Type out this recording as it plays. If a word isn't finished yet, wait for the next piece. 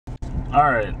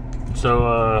Alright,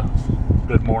 so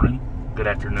good morning, good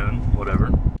afternoon, whatever.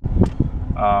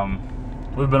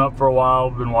 We've been up for a while,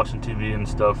 been watching TV and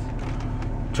stuff.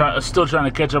 Still trying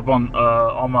to catch up on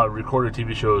all my recorded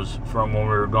TV shows from when we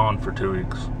were gone for 2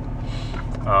 weeks.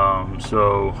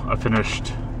 So I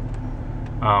finished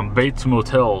Bates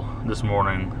Motel this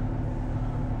morning,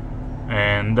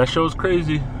 and that show's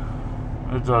crazy.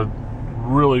 It's a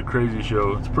really crazy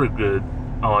show. It's pretty good.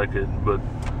 I like it, but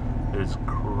it's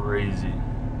crazy.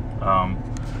 So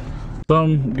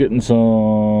I'm getting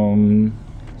some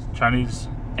Chinese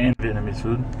and Vietnamese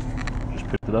food. Just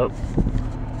picked it up.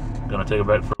 Gonna take it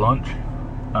back for lunch.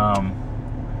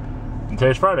 And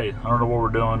today's Friday. I don't know what we're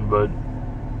doing, but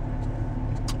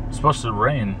it's supposed to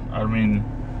rain. I mean,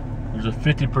 there's a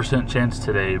 50% chance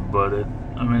today, but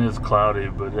it's cloudy,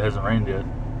 but it hasn't rained yet.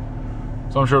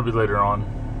 So I'm sure it'll be later on.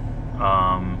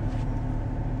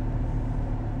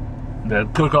 The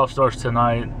cook-off starts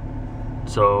tonight,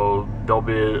 so they'll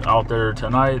be out there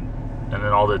tonight and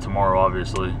then all day tomorrow,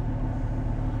 obviously.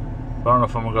 But I don't know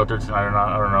if I'm gonna go out there tonight or not.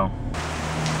 I don't know.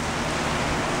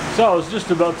 So I was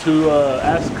just about to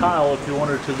ask Kyle if he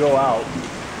wanted to go out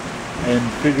and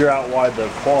figure out why the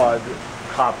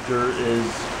quadcopter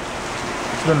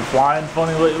it's been flying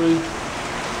funny lately.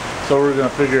 So we're gonna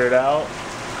figure it out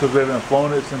because we haven't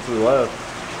flown it since we left.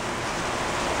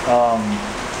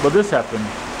 But this happened.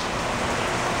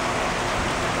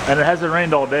 And it hasn't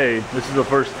rained all day. This is the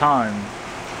first time.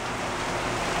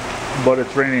 But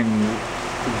it's raining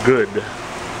good.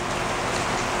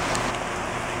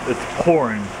 It's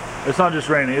pouring. It's not just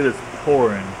raining, it is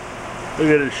pouring. Look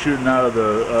at it shooting out of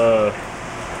the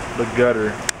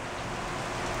gutter.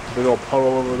 Big old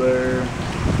puddle over there.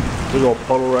 Big old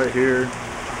puddle right here.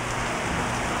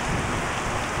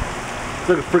 It's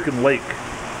like a freaking lake.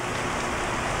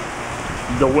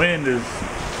 The wind is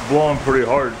blowing pretty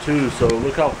hard too, so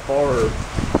look how far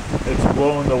it's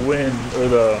blowing the wind or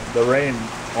the rain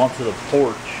onto the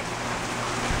porch.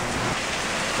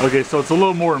 Okay, so it's a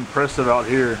little more impressive out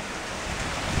here.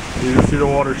 You can see the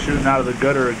water shooting out of the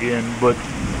gutter again, but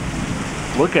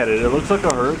look at it, it looks like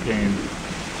a hurricane.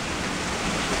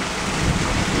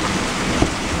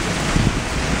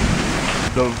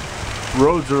 The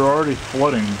roads are already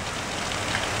flooding,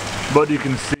 but you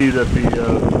can see that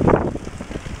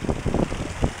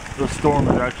the storm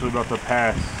is actually about to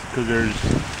pass because there's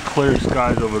clear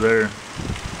skies over there.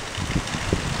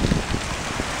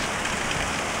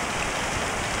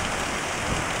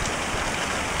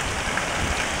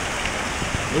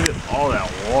 Look at all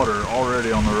that water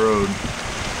already on the road.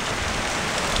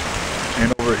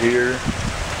 And over here,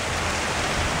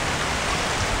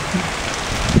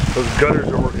 those gutters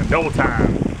are working double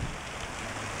time.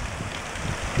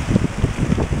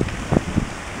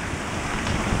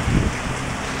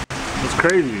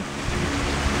 Crazy.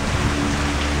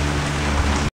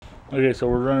 Okay, so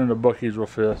we're running to Buc-ee's real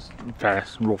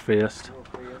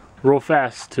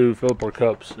fast to fill up our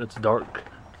cups. It's dark,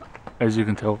 as you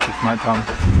can tell. It's nighttime.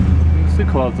 You can see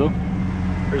clouds though.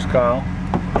 There's Kyle.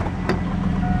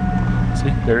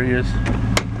 See, there he is.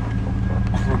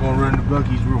 We're gonna run to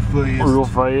Buc-ee's real fast. Real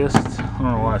fast. I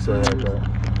don't know why I said that, but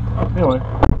anyway.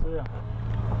 So yeah,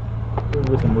 we'll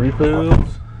get some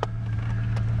refills.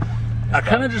 I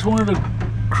kind of just wanted to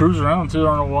cruise around too.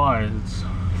 I don't know why. It's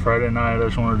Friday night. I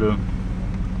just wanted to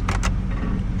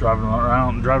drive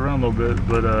around a little bit.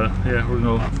 But yeah, we're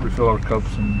gonna refill our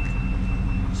cups and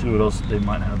see what else they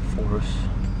might have for us.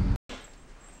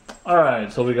 All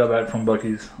right, so we got back from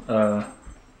Buc-ee's.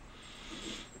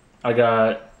 I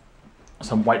got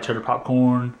some white cheddar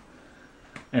popcorn,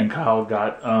 and Kyle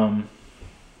got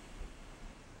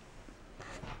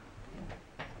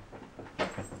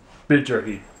beef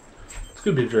jerky. It's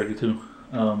good beef jerky too.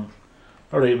 I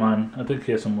already ate mine. I think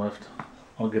he has some left.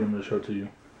 I'll get him to show it to you.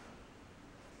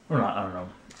 Or not, I don't know.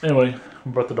 Anyway,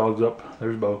 we brought the dogs up.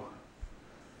 There's Bo.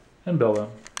 And Bella.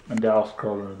 And Dallas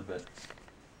curled under the bed.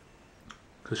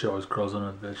 Because she always curls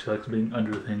under the bed. She likes being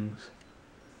under things.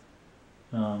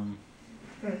 I'm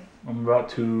about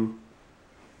to...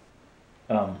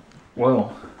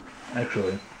 well,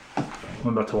 actually, I'm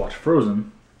about to watch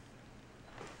Frozen.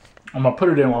 I'm going to put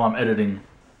it in while I'm editing.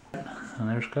 And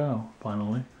there's Kyle,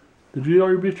 finally. Did you eat all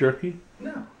your beef jerky?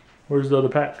 No. Where's the other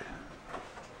pack?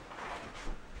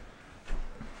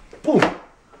 Boom!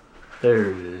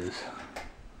 There it is.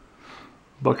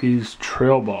 Buc-ee's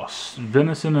Trail Boss.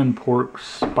 Venison and pork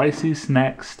spicy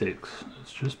snack sticks.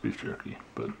 It's just beef jerky,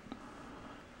 but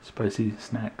spicy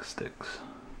snack sticks.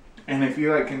 And if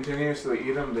you like continuously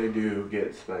eat them, they do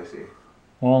get spicy.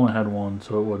 Well, I only had one,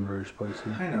 so it wasn't very spicy.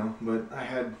 I know, but I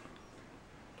had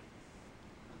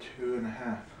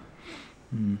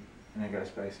 2.5. And it got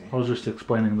spicy. I was just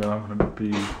explaining that I'm going to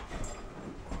be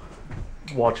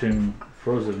watching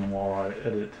Frozen while I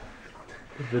edit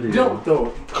the video. Don't throw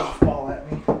a golf ball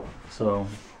at me. So,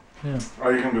 yeah.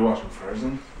 Are you going to be watching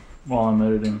Frozen? While I'm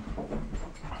editing.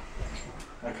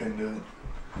 I couldn't do it.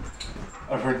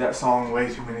 I've heard that song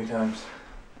way too many times.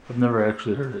 I've never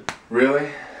actually heard it. Really?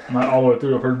 Not all the way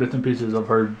through. I've heard bits and pieces. I've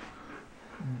heard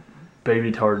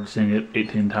Baby Tard sing it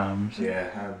 18 times.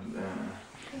 Yeah.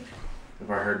 If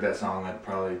I heard that song, I'd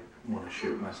probably want to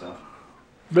shoot myself.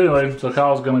 But anyway, so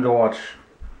Kyle's going to go watch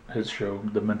his show,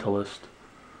 The Mentalist,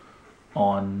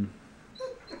 on...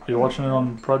 Are you watching it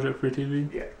on Project Free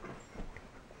TV? Yeah.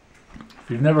 If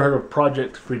you've never heard of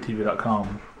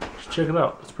ProjectFreeTV.com, just check it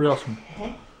out. It's pretty awesome.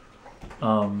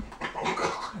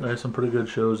 There's some pretty good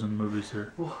shows and movies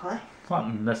here. It's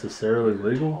not necessarily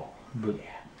legal, but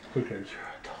who cares?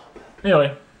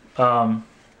 Anyway, don't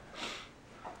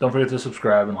forget to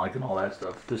subscribe and like and all that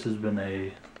stuff. This has been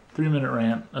a 3-minute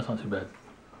rant. That's not too bad.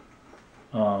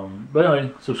 But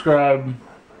anyway, subscribe.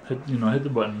 Hit the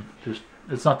button.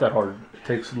 It's not that hard. It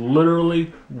takes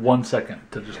literally 1 second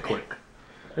to just click.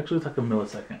 Actually, it's like a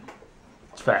millisecond.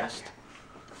 It's fast.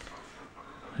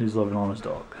 He's loving on his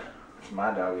dog. It's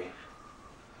my doggy.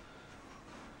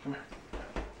 Come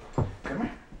here. Come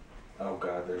here. Oh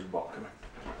God, there's a ball. Come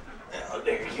here. Oh,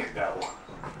 there you go.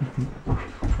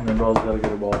 And then Ball's got to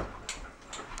get a ball.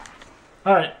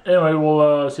 Alright, anyway,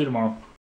 we'll see you tomorrow.